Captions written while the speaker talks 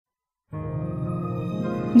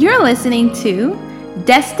You're listening to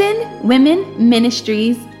Destined Women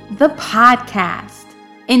Ministries, the podcast.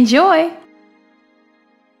 Enjoy.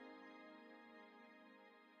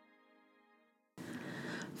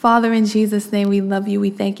 Father, in Jesus' name, we love you. We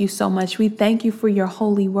thank you so much. We thank you for your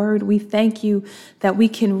holy word. We thank you that we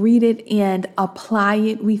can read it and apply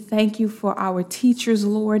it. We thank you for our teachers,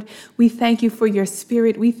 Lord. We thank you for your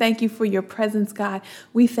spirit. We thank you for your presence, God.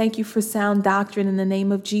 We thank you for sound doctrine in the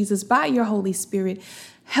name of Jesus by your Holy Spirit.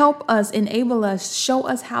 Help us, enable us, show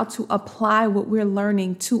us how to apply what we're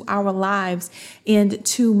learning to our lives and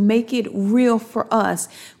to make it real for us.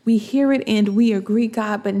 We hear it and we agree,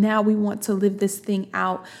 God, but now we want to live this thing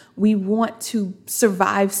out. We want to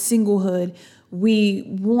survive singlehood. We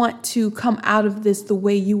want to come out of this the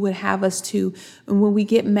way you would have us to. And when we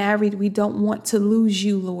get married, we don't want to lose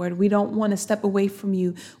you, Lord. We don't want to step away from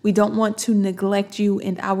you. We don't want to neglect you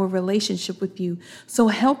and our relationship with you. So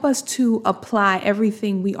help us to apply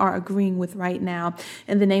everything we are agreeing with right now.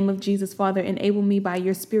 In the name of Jesus, Father, enable me by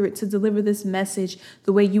your spirit to deliver this message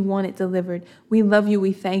the way you want it delivered. We love you.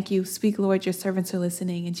 We thank you. Speak, Lord, your servants are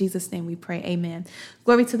listening. In Jesus' name we pray. Amen.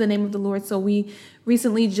 Glory to the name of the Lord. So we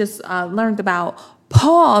recently just learned about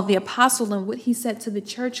Paul, the apostle, and what he said to the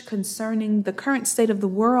church concerning the current state of the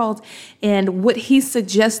world and what he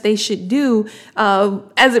suggests they should do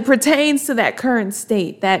as it pertains to that current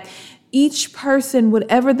state, that each person,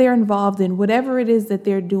 whatever they're involved in, whatever it is that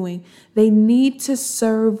they're doing, they need to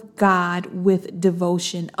serve God with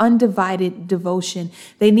devotion, undivided devotion.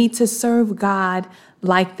 They need to serve God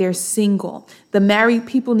like they're single. The married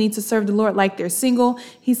people need to serve the Lord like they're single.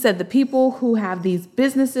 He said the people who have these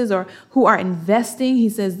businesses or who are investing, he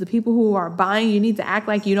says the people who are buying, you need to act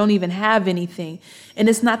like you don't even have anything. And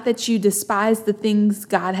it's not that you despise the things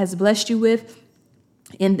God has blessed you with.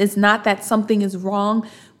 And it's not that something is wrong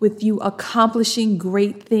with you accomplishing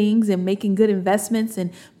great things and making good investments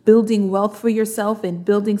and building wealth for yourself and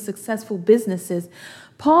building successful businesses.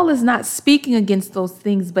 Paul is not speaking against those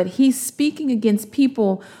things, but he's speaking against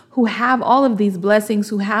people who have all of these blessings,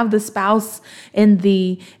 who have the spouse and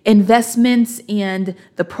the investments and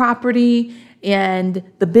the property and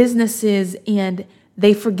the businesses, and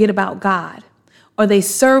they forget about God. Or they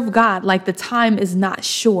serve God like the time is not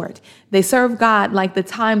short. They serve God like the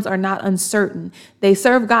times are not uncertain. They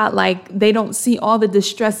serve God like they don't see all the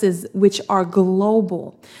distresses which are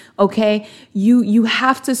global. Okay? You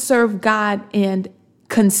have to serve God and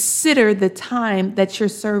consider the time that you're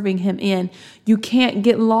serving him in. You can't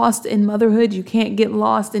get lost in motherhood. You can't get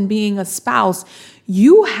lost in being a spouse.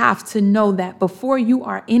 You have to know that before you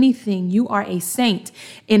are anything, you are a saint.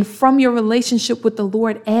 And from your relationship with the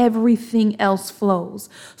Lord, everything else flows.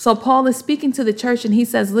 So Paul is speaking to the church and he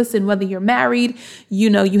says, listen, whether you're married,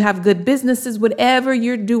 you have good businesses, whatever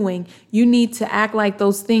you're doing, you need to act like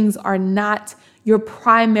those things are not your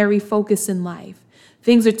primary focus in life.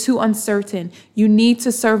 Things are too uncertain. You need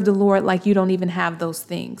to serve the Lord like you don't even have those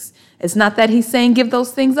things. It's not that he's saying give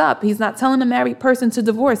those things up. He's not telling a married person to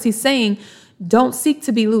divorce. He's saying don't seek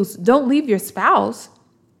to be loose. Don't leave your spouse.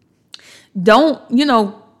 Don't,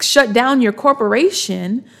 shut down your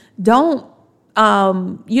corporation. Don't,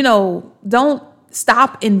 don't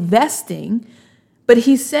stop investing. But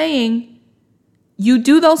he's saying you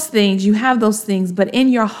do those things, you have those things, but in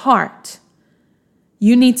your heart,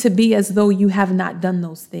 you need to be as though you have not done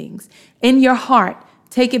those things. In your heart,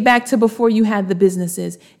 take it back to before you had the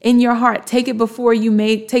businesses. In your heart, take it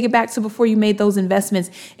back to before you made those investments.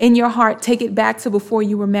 In your heart, take it back to before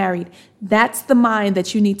you were married. That's the mind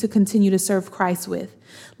that you need to continue to serve Christ with.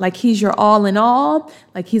 Like he's your all in all,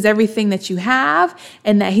 like he's everything that you have,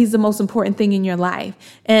 and that he's the most important thing in your life.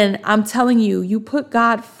 And I'm telling you, you put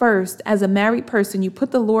God first as a married person, you put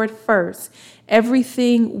the Lord first.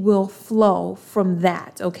 Everything will flow from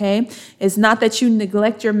that, okay? It's not that you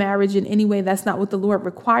neglect your marriage in any way. That's not what the Lord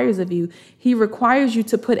requires of you. He requires you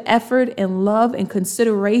to put effort and love and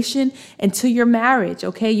consideration into your marriage,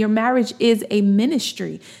 okay? Your marriage is a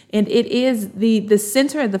ministry, and it is the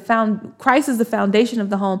center of Christ is the foundation of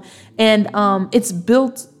the home, and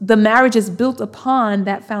the marriage is built upon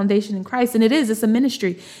that foundation in Christ, and it's a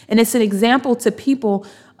ministry, and it's an example to people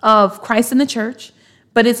of Christ in the church.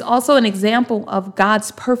 But it's also an example of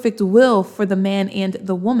God's perfect will for the man and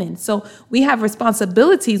the woman. So we have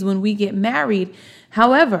responsibilities when we get married.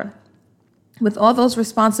 However, with all those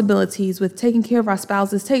responsibilities, with taking care of our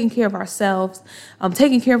spouses, taking care of ourselves,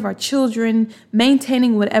 taking care of our children,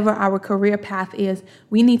 maintaining whatever our career path is,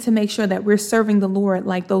 we need to make sure that we're serving the Lord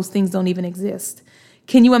like those things don't even exist.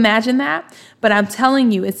 Can you imagine that? But I'm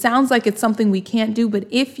telling you, it sounds like it's something we can't do. But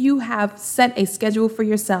if you have set a schedule for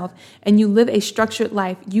yourself and you live a structured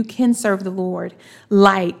life, you can serve the Lord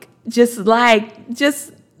just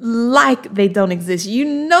like they don't exist. You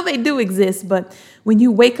know they do exist, but when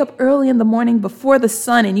you wake up early in the morning before the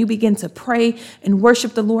sun and you begin to pray and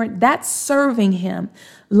worship the Lord, that's serving him.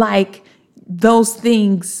 Like those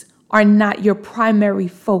things are not your primary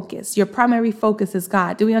focus. Your primary focus is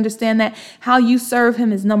God. Do we understand that? How you serve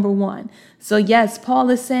him is number one. So yes, Paul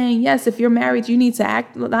is saying, yes, if you're married, you need to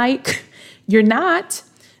act like you're not.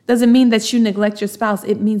 Doesn't mean that you neglect your spouse.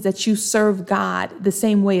 It means that you serve God the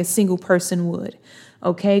same way a single person would.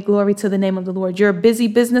 Okay, glory to the name of the Lord. You're a busy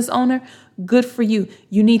business owner. Good for you.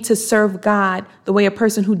 You need to serve God the way a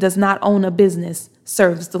person who does not own a business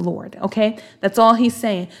serves the Lord. Okay, that's all he's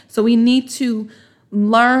saying. So we need to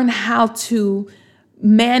learn how to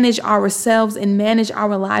manage ourselves and manage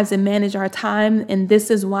our lives and manage our time. And this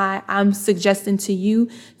is why I'm suggesting to you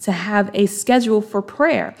to have a schedule for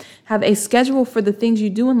prayer, have a schedule for the things you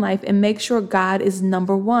do in life, and make sure God is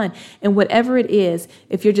number one. And whatever it is,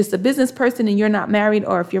 if you're just a business person and you're not married,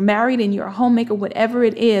 or if you're married and you're a homemaker, whatever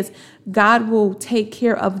it is, God will take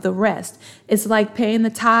care of the rest. It's like paying the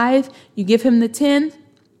tithe. You give him the 10.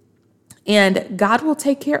 And God will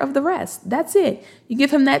take care of the rest. That's it. You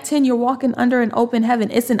give him that 10, you're walking under an open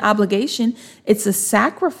heaven. It's an obligation. It's a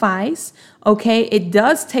sacrifice. Okay. It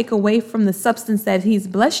does take away from the substance that he's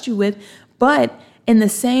blessed you with. But in the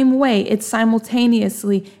same way, it's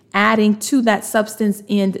simultaneously adding to that substance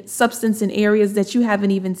in areas that you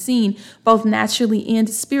haven't even seen, both naturally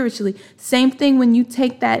and spiritually. Same thing when you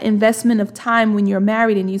take that investment of time when you're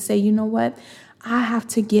married and you say, you know what? I have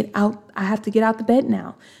to get out the bed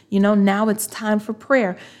now. Now it's time for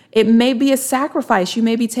prayer. It may be a sacrifice. You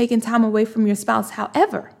may be taking time away from your spouse.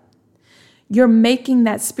 However, you're making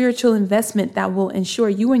that spiritual investment that will ensure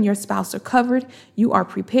you and your spouse are covered. You are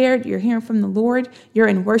prepared. You're hearing from the Lord. You're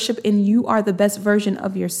in worship, and you are the best version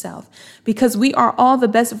of yourself, because we are all the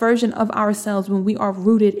best version of ourselves when we are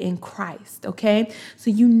rooted in Christ. Okay. So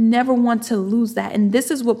you never want to lose that. And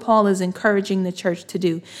this is what Paul is encouraging the church to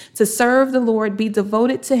do: to serve the Lord, be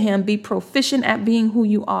devoted to him, be proficient at being who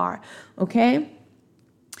you are. Okay.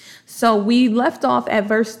 So we left off at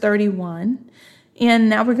verse 31. And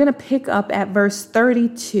now we're going to pick up at verse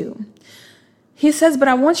 32. He says, but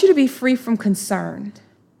I want you to be free from concern.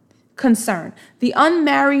 The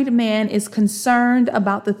unmarried man is concerned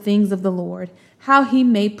about the things of the Lord, how he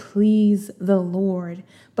may please the Lord.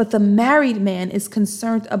 But the married man is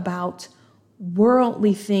concerned about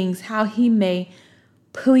worldly things, how he may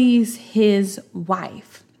please his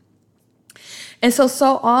wife. And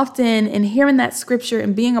so often in hearing that scripture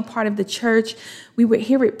and being a part of the church, we would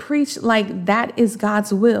hear it preached like that is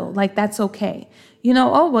God's will, like that's okay.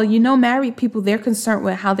 Married people, they're concerned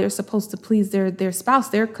with how they're supposed to please their spouse.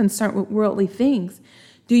 They're concerned with worldly things.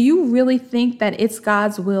 Do you really think that it's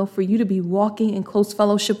God's will for you to be walking in close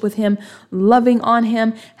fellowship with him, loving on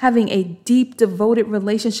him, having a deep, devoted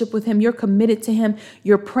relationship with him? You're committed to him.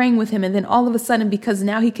 You're praying with him. And then all of a sudden, because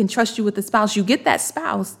now he can trust you with the spouse, you get that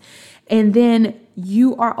spouse. And then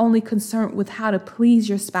you are only concerned with how to please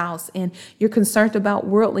your spouse, and you're concerned about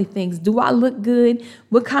worldly things. Do I look good?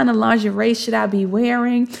 What kind of lingerie should I be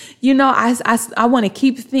wearing? I want to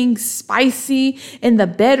keep things spicy in the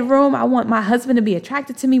bedroom. I want my husband to be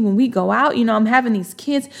attracted to me when we go out. I'm having these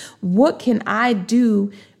kids. What can I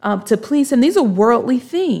do to please him? These are worldly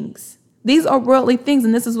things. These are worldly things.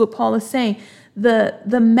 And this is what Paul is saying.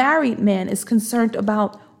 The married man is concerned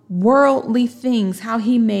about worldly things, how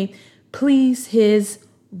he may please his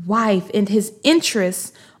wife, and his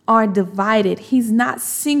interests are divided. He's not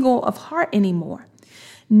single of heart anymore.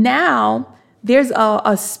 Now there's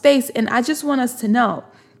a space, and I just want us to know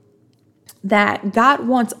that God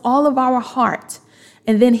wants all of our heart,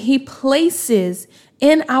 and then he places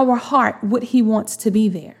in our heart what he wants to be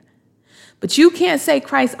there. But you can't say,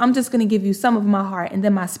 Christ, I'm just going to give you some of my heart, and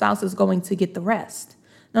then my spouse is going to get the rest.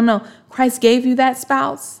 No. Christ gave you that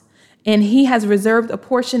spouse, and he has reserved a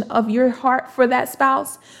portion of your heart for that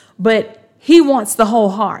spouse, but he wants the whole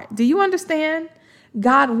heart. Do you understand?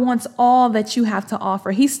 God wants all that you have to offer.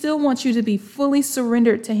 He still wants you to be fully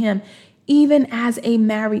surrendered to him, even as a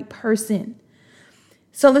married person.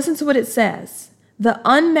 So listen to what it says. The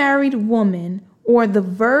unmarried woman, or the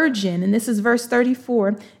virgin, and this is verse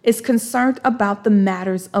 34, is concerned about the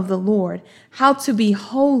matters of the Lord, how to be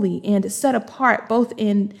holy and set apart both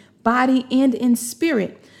in body and in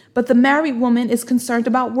spirit. But the married woman is concerned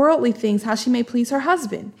about worldly things, how she may please her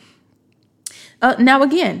husband. Now,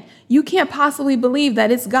 again, You can't possibly believe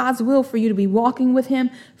that it's God's will for you to be walking with him,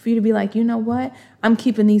 for you to be like, you know what? I'm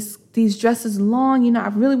keeping these dresses long. I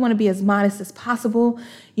really want to be as modest as possible,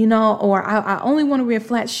 or I only want to wear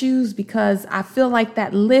flat shoes because I feel like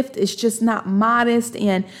that lift is just not modest.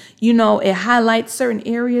 And, it highlights certain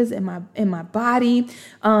areas in my body.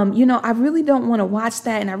 I really don't want to watch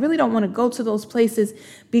that. And I really don't want to go to those places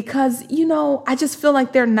because, I just feel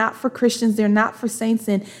like they're not for Christians. They're not for saints,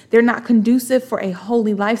 and they're not conducive for a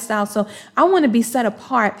holy lifestyle. So I want to be set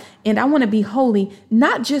apart, and I want to be holy,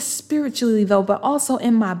 not just spiritually though, but also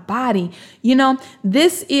in my body.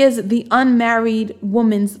 This is the unmarried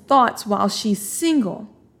woman's thoughts while she's single.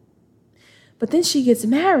 But then she gets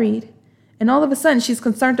married, and all of a sudden she's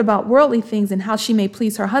concerned about worldly things and how she may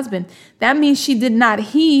please her husband. That means she did not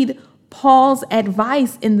heed Paul's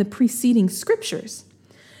advice in the preceding scriptures,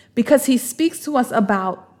 because he speaks to us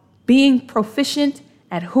about being proficient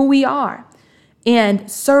at who we are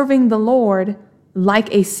and serving the Lord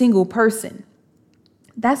like a single person.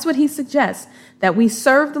 That's what he suggests, that we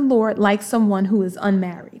serve the Lord like someone who is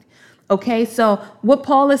unmarried. Okay, so what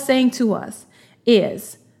Paul is saying to us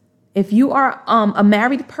is, if you are a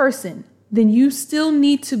married person, then you still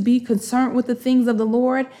need to be concerned with the things of the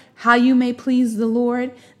Lord, how you may please the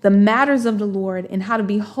Lord, the matters of the Lord, and how to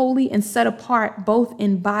be holy and set apart both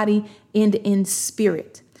in body and in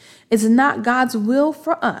spirit. It's not God's will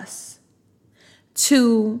for us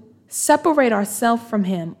to separate ourselves from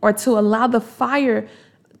him or to allow the fire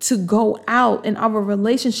to go out in our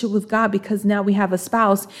relationship with God because now we have a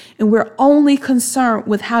spouse and we're only concerned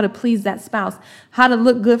with how to please that spouse, how to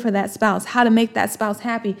look good for that spouse, how to make that spouse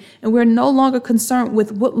happy. And we're no longer concerned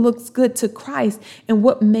with what looks good to Christ and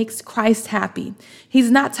what makes Christ happy. He's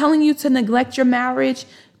not telling you to neglect your marriage,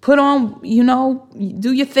 put on,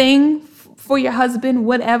 do your thing for your husband,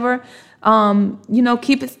 whatever.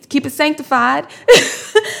 Keep it sanctified.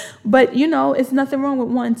 But, it's nothing wrong with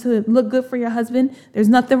wanting to look good for your husband. There's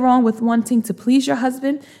nothing wrong with wanting to please your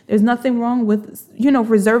husband. There's nothing wrong with,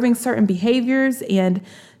 reserving certain behaviors and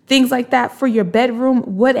things like that for your bedroom,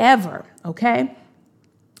 whatever. Okay.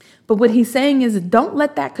 But what he's saying is, don't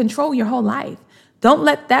let that control your whole life. Don't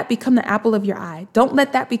let that become the apple of your eye. Don't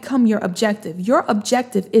let that become your objective. Your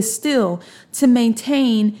objective is still to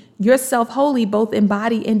maintain yourself holy, both in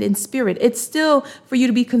body and in spirit. It's still for you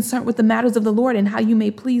to be concerned with the matters of the Lord and how you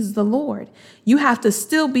may please the Lord. You have to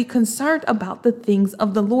still be concerned about the things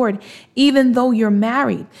of the Lord, even though you're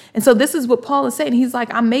married. And so this is what Paul is saying. He's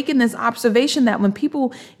like, I'm making this observation that when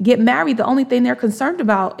people get married, the only thing they're concerned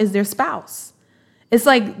about is their spouse. It's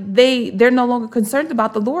like they're no longer concerned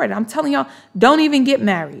about the Lord. I'm telling y'all, don't even get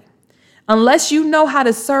married. Unless you know how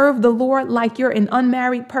to serve the Lord like you're an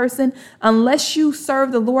unmarried person, unless you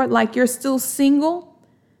serve the Lord like you're still single,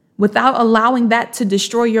 without allowing that to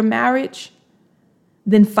destroy your marriage,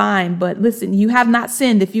 then fine. But listen, you have not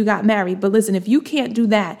sinned if you got married. But listen, if you can't do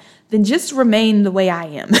that, then just remain the way I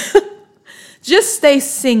am. Just stay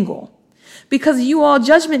single. Because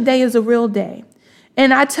Judgment Day is a real day.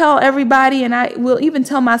 And I tell everybody, and I will even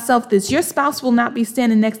tell myself this, your spouse will not be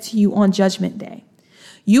standing next to you on Judgment Day.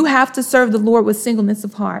 You have to serve the Lord with singleness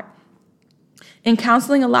of heart. And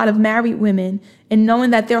counseling a lot of married women and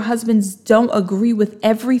knowing that their husbands don't agree with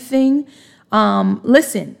everything.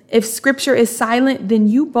 Listen, if scripture is silent, then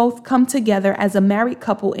you both come together as a married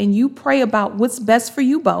couple and you pray about what's best for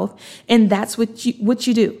you both. And that's what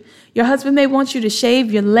you do. Your husband may want you to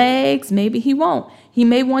shave your legs. Maybe he won't. He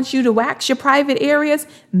may want you to wax your private areas.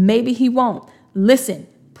 Maybe he won't. Listen,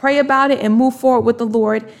 pray about it and move forward with the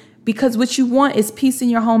Lord, because what you want is peace in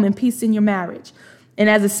your home and peace in your marriage. And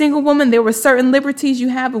as a single woman, there were certain liberties you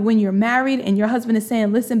have, but when you're married and your husband is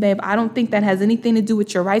saying, listen, babe, I don't think that has anything to do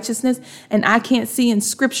with your righteousness. And I can't see in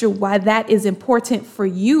scripture why that is important for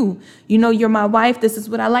you. You're my wife. This is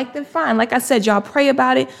what I like. Then fine. Like I said, y'all pray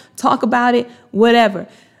about it, talk about it, whatever.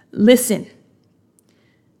 Listen,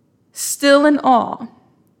 still in all,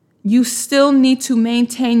 you still need to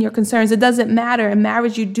maintain your concerns. It doesn't matter. In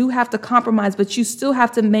marriage, you do have to compromise, but you still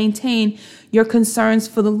have to maintain your concerns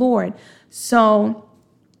for the Lord. So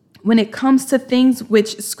when it comes to things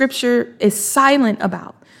which scripture is silent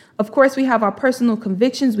about, of course, we have our personal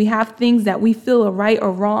convictions. We have things that we feel are right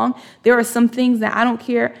or wrong. There are some things that I don't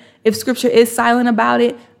care if scripture is silent about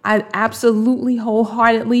it. I absolutely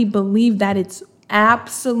wholeheartedly believe that it's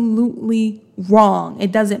absolutely wrong.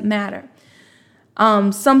 It doesn't matter.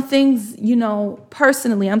 Some things,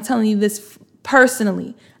 personally, I'm telling you this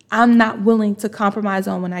personally, I'm not willing to compromise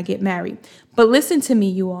on when I get married. But listen to me,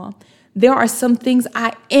 you all. There are some things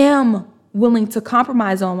I am willing to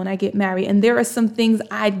compromise on when I get married. And there are some things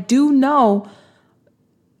I do know,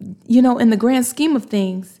 in the grand scheme of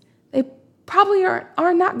things, they probably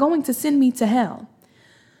are not going to send me to hell.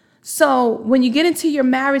 So when you get into your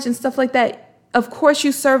marriage and stuff like that, of course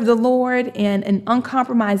you serve the Lord in an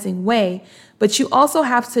uncompromising way, but you also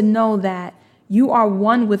have to know that you are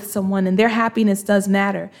one with someone and their happiness does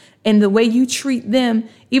matter. And the way you treat them,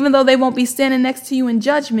 even though they won't be standing next to you in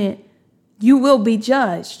judgment, you will be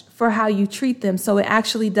judged for how you treat them. So it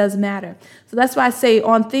actually does matter. So that's why I say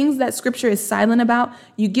on things that scripture is silent about,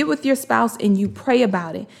 you get with your spouse and you pray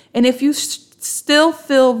about it. And if you still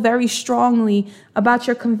feel very strongly about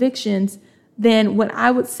your convictions, then what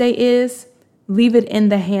I would say is leave it in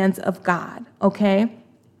the hands of God. Okay.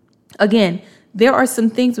 Again, there are some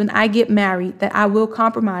things when I get married that I will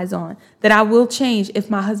compromise on, that I will change if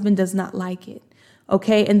my husband does not like it.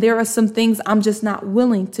 Okay. And there are some things I'm just not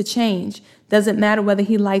willing to change. Doesn't matter whether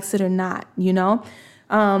he likes it or not, you know.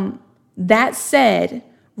 That said,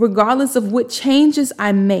 regardless of what changes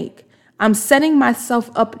I make, I'm setting myself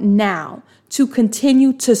up now to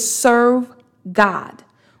continue to serve God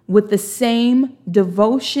with the same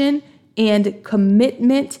devotion and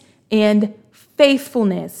commitment and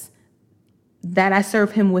faithfulness that I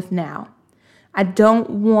serve him with now. I don't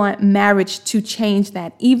want marriage to change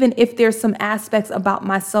that, even if there's some aspects about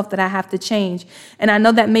myself that I have to change. And I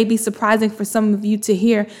know that may be surprising for some of you to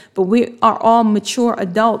hear, but we are all mature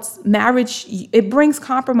adults. Marriage, it brings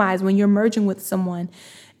compromise when you're merging with someone.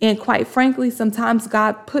 And quite frankly, sometimes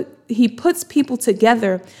he puts people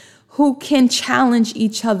together who can challenge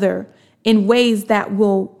each other in ways that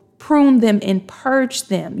will prune them and purge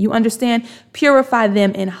them. You understand? Purify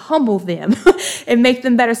them and humble them and make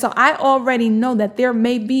them better. So I already know that there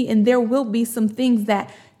may be and there will be some things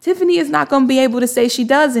that Tiffany is not going to be able to say she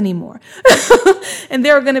does anymore. And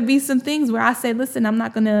there are going to be some things where I say, listen, I'm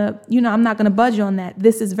not going to budge on that.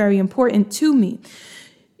 This is very important to me.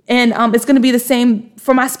 And it's going to be the same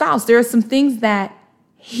for my spouse. There are some things that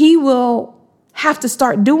he will have to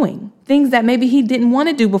start doing, things that maybe he didn't want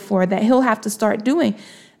to do before that he'll have to start doing.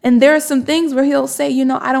 And there are some things where he'll say,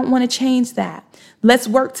 I don't want to change that. Let's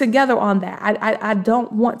work together on that. I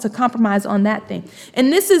don't want to compromise on that thing.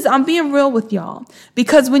 And I'm being real with y'all,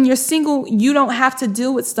 because when you're single, you don't have to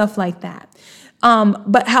deal with stuff like that.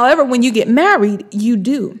 But however, when you get married, you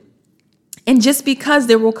do. And just because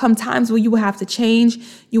there will come times where you will have to change,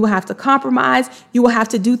 you will have to compromise, you will have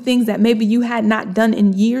to do things that maybe you had not done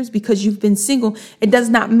in years because you've been single, it does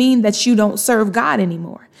not mean that you don't serve God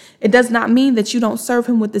anymore. It does not mean that you don't serve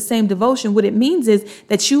him with the same devotion. What it means is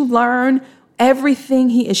that you learn everything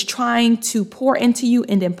he is trying to pour into you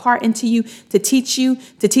and impart into you, to teach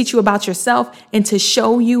you about yourself, and to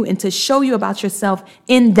show you about yourself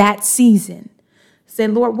in that season. Say,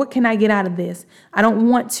 Lord, what can I get out of this? I don't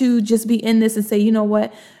want to just be in this and say, you know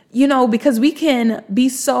what, because we can be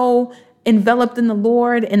so enveloped in the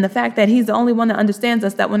Lord and the fact that he's the only one that understands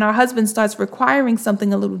us, that when our husband starts requiring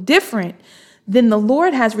something a little different than the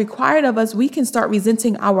Lord has required of us, we can start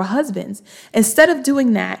resenting our husbands. Instead of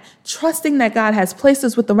doing that, trusting that God has placed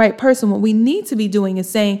us with the right person, what we need to be doing is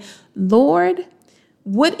saying, Lord,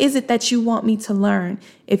 what is it that you want me to learn?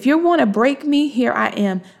 If you want to break me, here I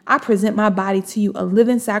am. I present my body to you, a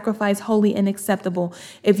living sacrifice, holy and acceptable.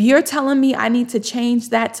 If you're telling me I need to change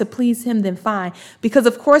that to please him, then fine. Because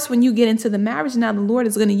of course, when you get into the marriage, now the Lord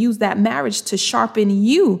is going to use that marriage to sharpen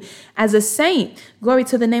you as a saint. Glory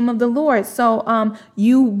to the name of the Lord. So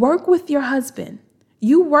you work with your husband.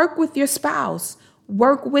 You work with your spouse.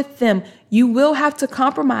 Work with them. You will have to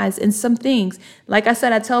compromise in some things. Like I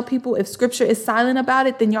said, I tell people, if scripture is silent about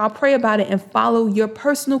it, then y'all pray about it and follow your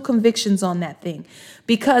personal convictions on that thing.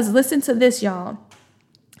 Because listen to this, y'all.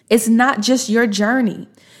 It's not just your journey.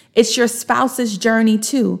 It's your spouse's journey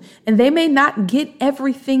too. And they may not get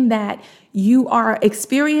everything that you are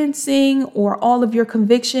experiencing or all of your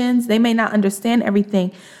convictions. They may not understand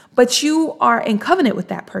everything. But you are in covenant with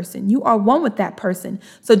that person. You are one with that person.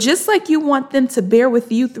 So just like you want them to bear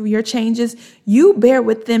with you through your changes, you bear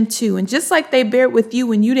with them too. And just like they bear with you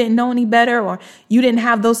when you didn't know any better or you didn't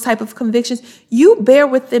have those type of convictions, you bear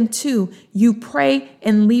with them too. You pray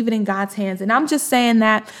and leave it in God's hands. And I'm just saying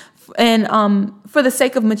that and for the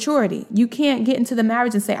sake of maturity. You can't get into the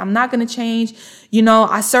marriage and say, I'm not going to change.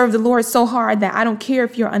 I serve the Lord so hard that I don't care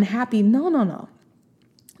if you're unhappy. No.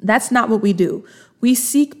 That's not what we do. We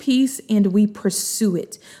seek peace and we pursue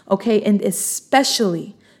it, okay? And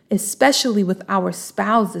especially with our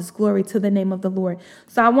spouses, glory to the name of the Lord.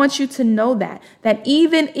 So I want you to know that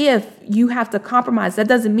even if you have to compromise, that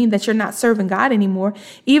doesn't mean that you're not serving God anymore.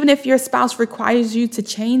 Even if your spouse requires you to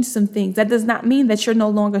change some things, that does not mean that you're no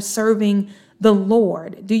longer serving the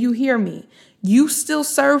Lord. Do you hear me? You still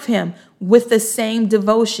serve him with the same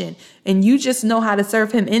devotion, and you just know how to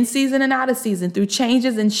serve him in season and out of season through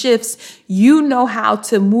changes and shifts. You know how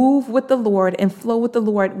to move with the Lord and flow with the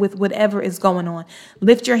Lord with whatever is going on.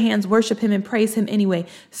 Lift your hands, worship him, and praise him anyway.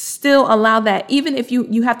 Still allow that, even if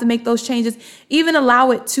you have to make those changes, even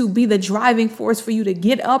allow it to be the driving force for you to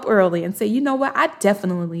get up early and say, you know what, I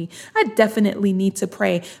definitely need to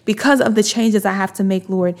pray because of the changes I have to make,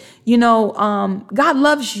 Lord. God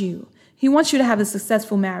loves you. He wants you to have a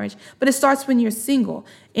successful marriage, but it starts when you're single.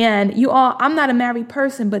 And I'm not a married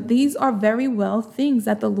person, but these are very well things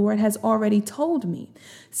that the Lord has already told me.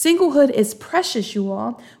 Singlehood is precious, you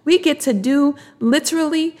all. We get to do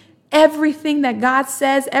literally everything that God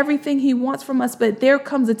says, everything he wants from us. But there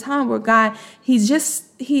comes a time where God,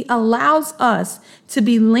 he allows us to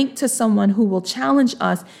be linked to someone who will challenge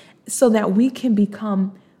us so that we can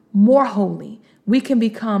become more holy. We can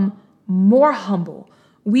become more humble.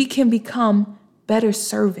 We can become better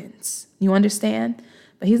servants. You understand?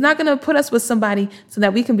 But he's not going to put us with somebody so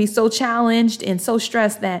that we can be so challenged and so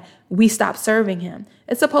stressed that we stop serving him.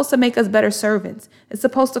 It's supposed to make us better servants. It's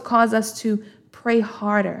supposed to cause us to pray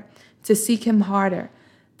harder, to seek him harder,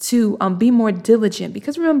 to be more diligent.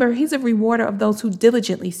 Because remember, he's a rewarder of those who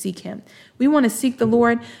diligently seek him. We want to seek the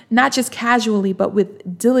Lord, not just casually, but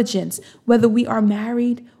with diligence, whether we are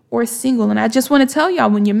married or single. And I just want to tell y'all,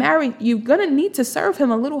 when you're married, you're going to need to serve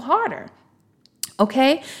him a little harder.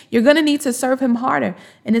 Okay? You're going to need to serve him harder.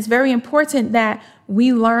 And it's very important that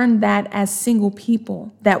we learn that as single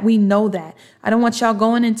people, that we know that. I don't want y'all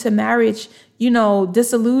going into marriage,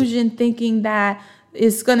 disillusioned, thinking that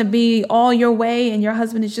it's going to be all your way and your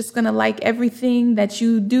husband is just going to like everything that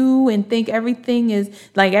you do and think everything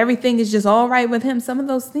is just all right with him. Some of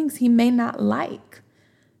those things he may not like.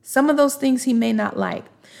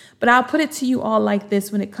 But I'll put it to you all like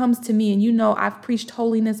this. When it comes to me, and I've preached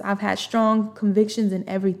holiness, I've had strong convictions in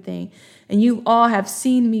everything. And you all have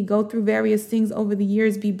seen me go through various things over the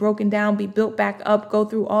years, be broken down, be built back up, go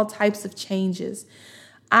through all types of changes.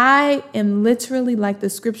 I am literally, like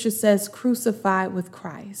the scripture says, crucified with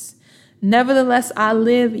Christ. Nevertheless, I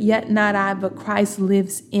live, yet not I, but Christ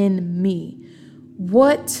lives in me.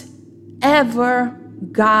 Whatever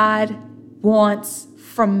God wants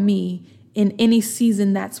from me, in any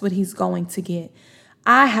season, that's what he's going to get.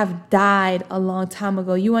 I have died a long time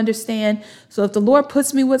ago. You understand? So if the Lord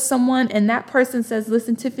puts me with someone and that person says,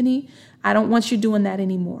 listen, Tiffany, I don't want you doing that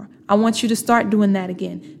anymore. I want you to start doing that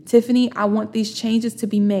again. Tiffany, I want these changes to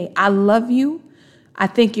be made. I love you. I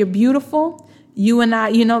think you're beautiful. You and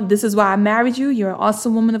I, this is why I married you. You're an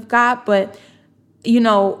awesome woman of God. But,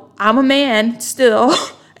 I'm a man still.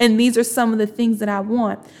 And these are some of the things that I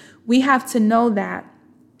want. We have to know that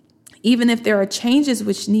even if there are changes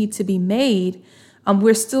which need to be made,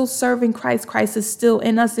 we're still serving Christ. Christ is still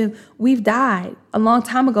in us, and we've died a long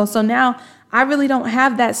time ago. So now I really don't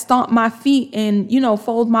have that stomp my feet and,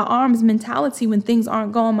 fold my arms mentality when things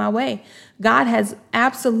aren't going my way. God has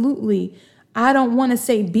absolutely, I don't want to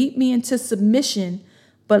say beat me into submission,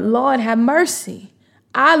 but Lord have mercy.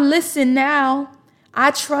 I listen now.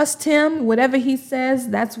 I trust him. Whatever he says,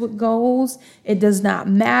 that's what goes. It does not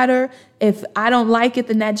matter. If I don't like it,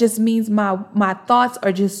 then that just means my thoughts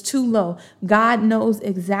are just too low. God knows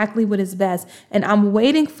exactly what is best. And I'm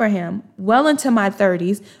waiting for him well into my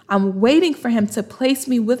 30s. I'm waiting for him to place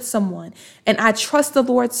me with someone. And I trust the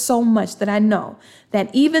Lord so much that I know that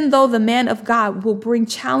even though the man of God will bring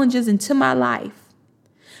challenges into my life,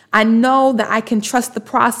 I know that I can trust the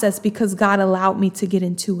process because God allowed me to get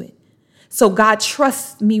into it. So God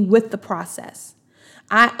trusts me with the process.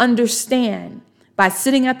 I understand by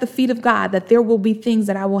sitting at the feet of God that there will be things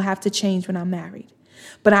that I will have to change when I'm married.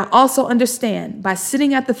 But I also understand by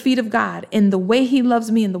sitting at the feet of God in the way he loves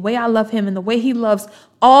me and the way I love him and the way he loves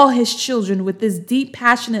all his children with this deep,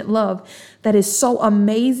 passionate love that is so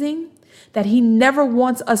amazing that he never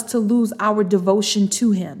wants us to lose our devotion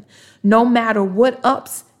to him. No matter what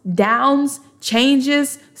ups, downs,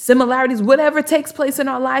 changes, similarities, whatever takes place in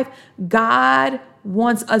our life, God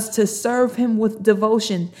wants us to serve him with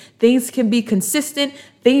devotion. Things can be consistent.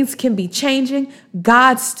 Things can be changing.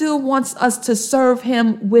 God still wants us to serve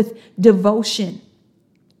him with devotion.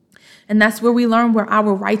 And that's where we learn where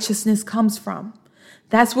our righteousness comes from.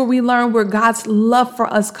 That's where we learn where God's love for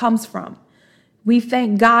us comes from. We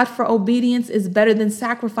thank God for obedience is better than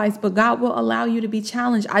sacrifice, but God will allow you to be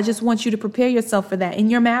challenged. I just want you to prepare yourself for that in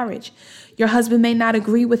your marriage. Your husband may not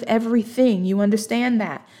agree with everything. You understand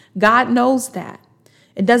that. God knows that.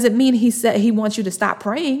 It doesn't mean he said he wants you to stop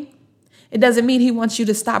praying. It doesn't mean he wants you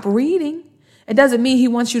to stop reading. It doesn't mean he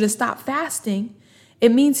wants you to stop fasting.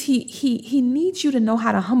 It means he needs you to know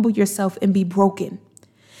how to humble yourself and be broken.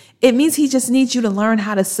 It means he just needs you to learn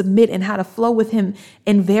how to submit and how to flow with him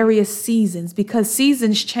in various seasons, because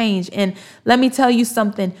seasons change. And let me tell you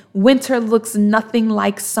something, winter looks nothing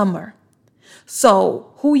like summer.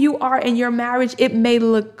 So who you are in your marriage, it may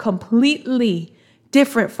look completely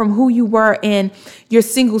different from who you were in your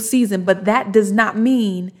single season, but that does not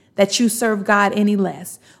mean that you serve God any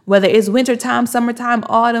less. Whether it's wintertime, summertime,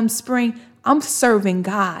 autumn, spring, I'm serving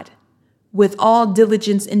God with all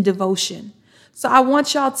diligence and devotion. So I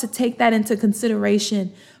want y'all to take that into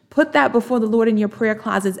consideration. Put that before the Lord in your prayer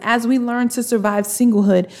closets. As we learn to survive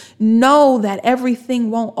singlehood, know that everything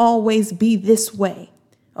won't always be this way.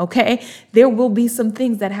 Okay? There will be some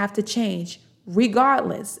things that have to change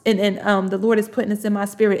regardless. And the Lord is putting this in my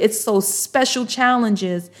spirit. It's those special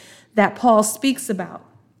challenges that Paul speaks about.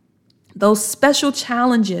 Those special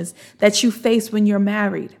challenges that you face when you're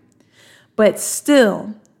married. But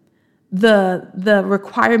still, the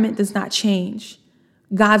requirement does not change.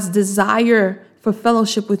 God's desire for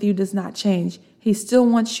fellowship with you does not change. He still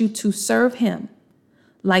wants you to serve him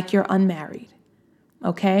like you're unmarried.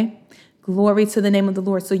 Okay? Glory to the name of the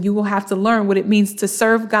Lord. So you will have to learn what it means to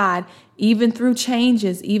serve God, even through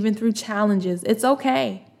changes, even through challenges. It's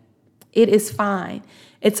okay. It is fine.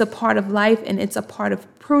 It's a part of life, and it's a part of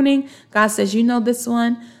pruning. God says, you know, this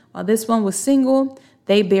one, while this one was single,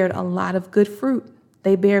 they bared a lot of good fruit.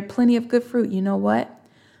 They bared plenty of good fruit. You know what?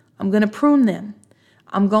 I'm going to prune them.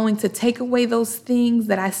 I'm going to take away those things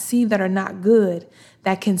that I see that are not good,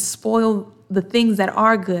 that can spoil the things that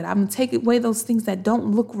are good. I'm going to take away those things that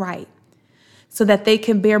don't look right so that they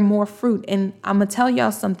can bear more fruit. And I'm going to tell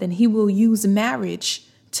y'all something. He will use marriage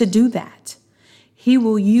to do that. He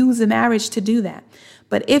will use a marriage to do that.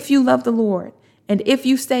 But if you love the Lord, and if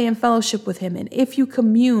you stay in fellowship with him, and if you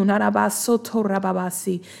commune,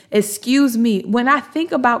 excuse me, when I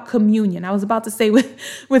think about communion, I was about to say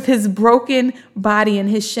with his broken body and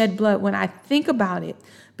his shed blood, when I think about it,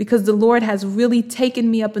 because the Lord has really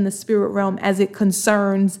taken me up in the spirit realm as it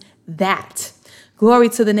concerns that. Glory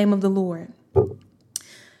to the name of the Lord.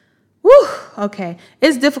 Woo, okay.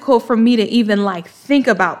 It's difficult for me to even think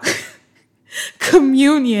about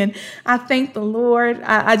communion. I thank the Lord.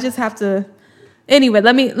 I just have to. Anyway,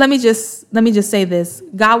 let me just say this.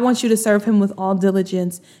 God wants you to serve him with all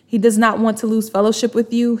diligence. He does not want to lose fellowship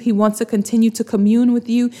with you. He wants to continue to commune with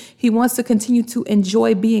you. He wants to continue to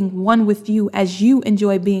enjoy being one with you as you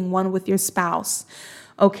enjoy being one with your spouse.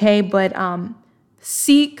 Okay, but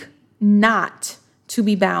seek not to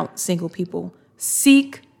be bound, single people.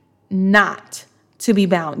 Seek not to be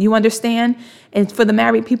bound. You understand? And for the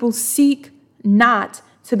married people, seek not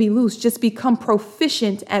to be loose. Just become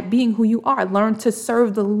proficient at being who you are. Learn to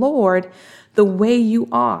serve the Lord the way you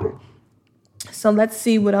are. So let's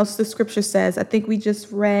see what else the scripture says. I think we just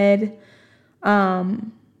read, so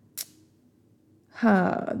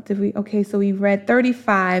we read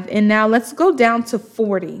 35, and now let's go down to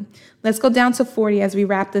 40. Let's go down to 40 as we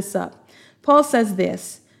wrap this up. Paul says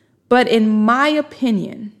this, but in my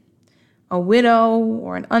opinion, a widow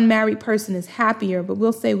or an unmarried person is happier, but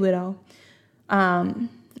we'll say widow.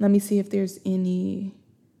 Let me see if there's any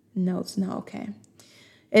notes. No, okay.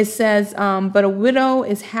 It says, but a widow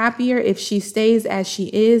is happier if she stays as she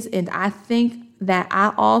is. And I think that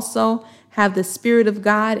I also have the Spirit of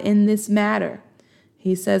God in this matter.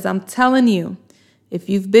 He says, I'm telling you, if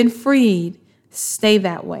you've been freed, stay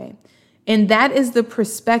that way. And that is the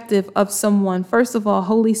perspective of someone, first of all,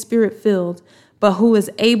 Holy Spirit filled, but who is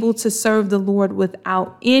able to serve the Lord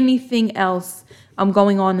without anything else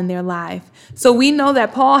going on in their life. So we know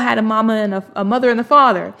that Paul had a mama and a mother and a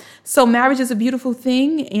father. So marriage is a beautiful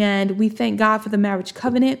thing, and we thank God for the marriage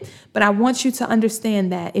covenant. But I want you to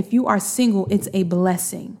understand that if you are single, it's a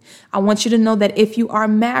blessing. I want you to know that if you are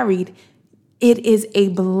married, it is a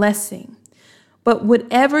blessing. But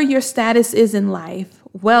whatever your status is in life,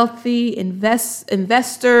 wealthy,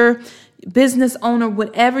 investor, business owner,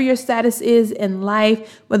 whatever your status is in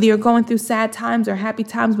life, whether you're going through sad times or happy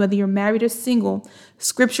times, whether you're married or single,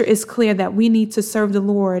 scripture is clear that we need to serve the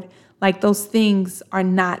Lord like those things are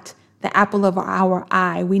not the apple of our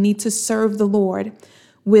eye. We need to serve the Lord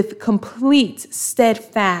with complete,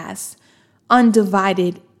 steadfast,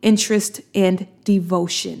 undivided interest and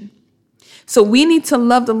devotion. So we need to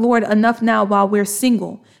love the Lord enough now while we're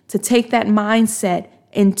single to take that mindset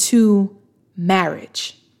into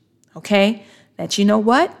marriage. Okay, that you know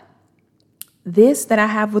what? This that I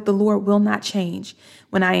have with the Lord will not change.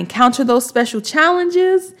 When I encounter those special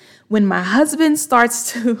challenges, when my husband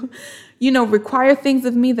starts to, require things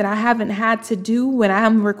of me that I haven't had to do, when I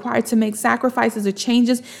am required to make sacrifices or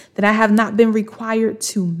changes that I have not been required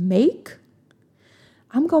to make,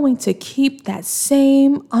 I'm going to keep that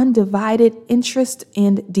same undivided interest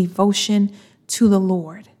and devotion to the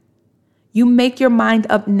Lord. You make your mind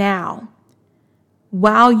up now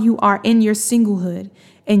while you are in your singlehood,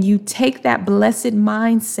 and you take that blessed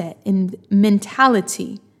mindset and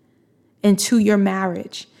mentality into your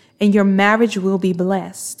marriage, and your marriage will be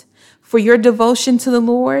blessed. For your devotion to the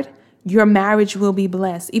Lord, your marriage will be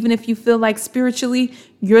blessed. Even if you feel like spiritually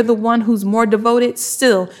you're the one who's more devoted,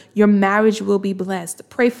 still your marriage will be blessed.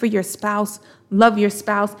 Pray for your spouse, love your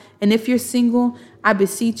spouse. And if you're single, I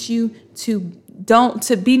beseech you to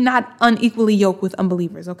be not unequally yoked with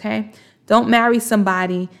unbelievers, okay? Don't marry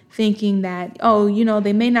somebody thinking that,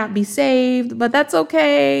 they may not be saved, but that's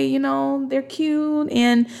okay. They're cute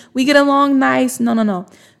and we get along nice. No.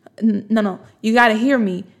 You got to hear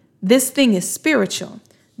me. This thing is spiritual.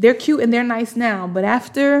 They're cute and they're nice now, but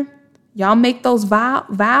after y'all make those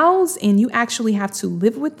vows and you actually have to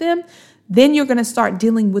live with them, then you're going to start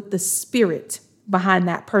dealing with the spirit behind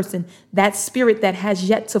that person, that spirit that has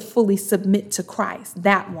yet to fully submit to Christ,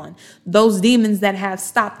 that one. Those demons that have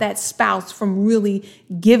stopped that spouse from really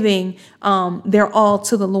giving their all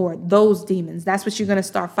to the Lord, those demons, that's what you're going to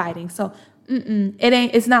start fighting. So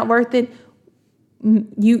it's not worth it.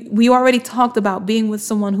 We already talked about being with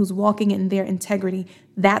someone who's walking in their integrity.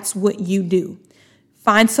 That's what you do.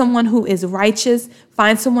 Find someone who is righteous.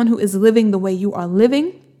 Find someone who is living the way you are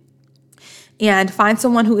living. And find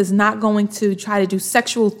someone who is not going to try to do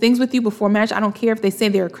sexual things with you before marriage. I don't care if they say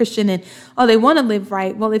they're a Christian and, they want to live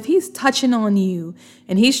right. Well, if he's touching on you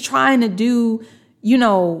and he's trying to do,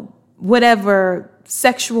 whatever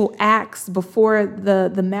sexual acts before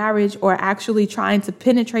the marriage, or actually trying to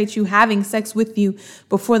penetrate you, having sex with you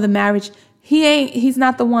before the marriage, he's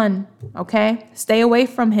not the one. Okay. Stay away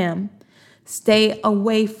from him. Stay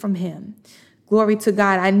away from him. Glory to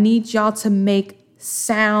God. I need y'all to make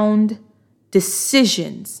sound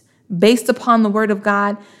decisions based upon the word of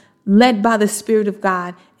God, led by the Spirit of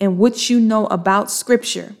God, and what you know about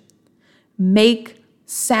Scripture. Make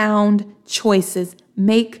sound choices.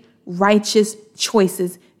 Make righteous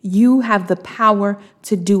choices. You have the power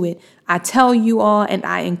to do it. I tell you all, and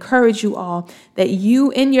I encourage you all, that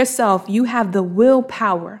you in yourself, you have the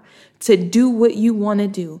willpower to do what you want to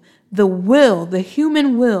do. The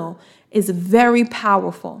human will is very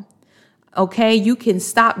powerful. Okay, you can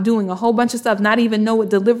stop doing a whole bunch of stuff, not even know what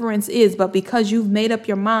deliverance is, but because you've made up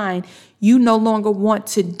your mind, you no longer want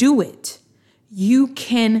to do it. You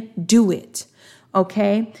can do it.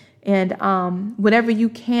 Okay, and whatever you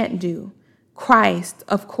can't do, Christ,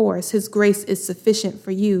 of course, his grace is sufficient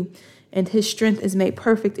for you, and his strength is made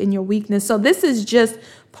perfect in your weakness. So this is just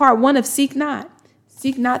part one of Seek Not.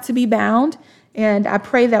 Seek not to be bound. And I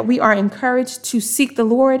pray that we are encouraged to seek the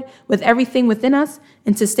Lord with everything within us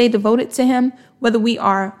and to stay devoted to him, whether we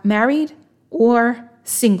are married or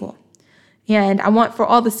single. And I want for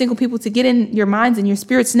all the single people to get in your minds and your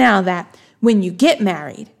spirits now that when you get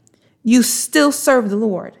married, you still serve the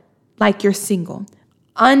Lord like you're single.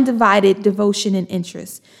 Undivided devotion and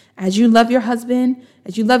interest. As you love your husband,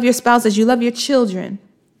 as you love your spouse, as you love your children,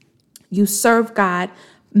 you serve God.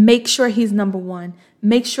 Make sure he's number one.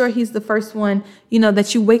 Make sure he's the first one,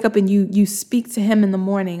 that you wake up and you speak to him in the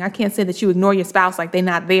morning. I can't say that you ignore your spouse like they're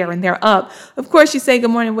not there and they're up. Of course you say good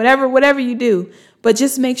morning, whatever you do, but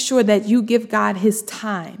just make sure that you give God his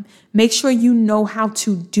time. Make sure you know how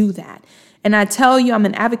to do that. And I tell you, I'm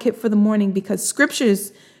an advocate for the morning because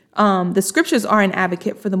the scriptures are an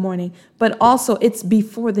advocate for the morning, but also it's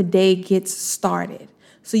before the day gets started.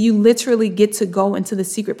 So you literally get to go into the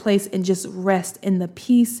secret place and just rest in the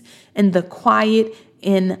peace and the quiet,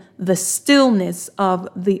 in the stillness of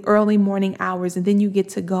the early morning hours. And then you get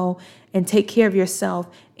to go and take care of yourself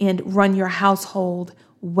and run your household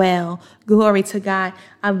well. Glory to God.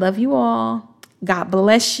 I love you all. God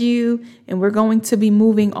bless you. And we're going to be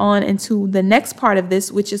moving on into the next part of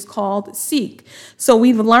this, which is called seek. So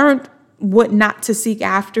we've learned what not to seek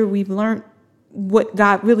after. We've learned what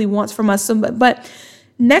God really wants from us. But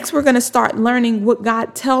next, we're going to start learning what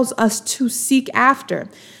God tells us to seek after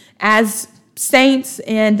as saints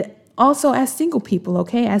and also as single people,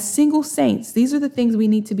 okay? As single saints, these are the things we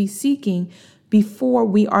need to be seeking before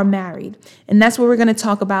we are married. And that's what we're going to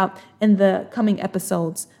talk about in the coming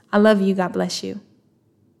episodes. I love you. God bless you.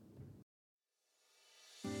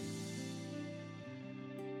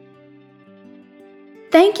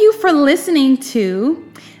 Thank you for listening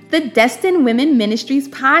to the Destined Women Ministries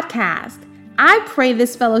podcast. I pray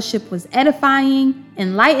this fellowship was edifying,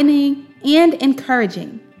 enlightening, and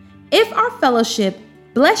encouraging. If our fellowship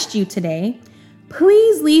blessed you today,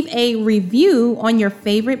 please leave a review on your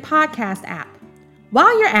favorite podcast app.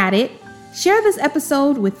 While you're at it, share this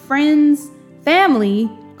episode with friends, family,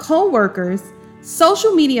 co-workers,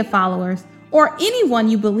 social media followers, or anyone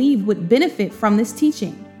you believe would benefit from this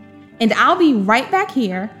teaching. And I'll be right back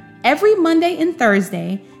here every Monday and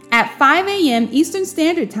Thursday at 5 a.m. Eastern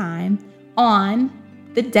Standard Time on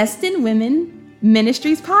the Destined Women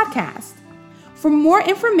Ministries podcast. For more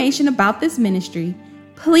information about this ministry,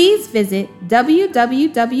 please visit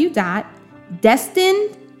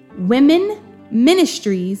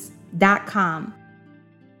www.destinedwomenministries.com.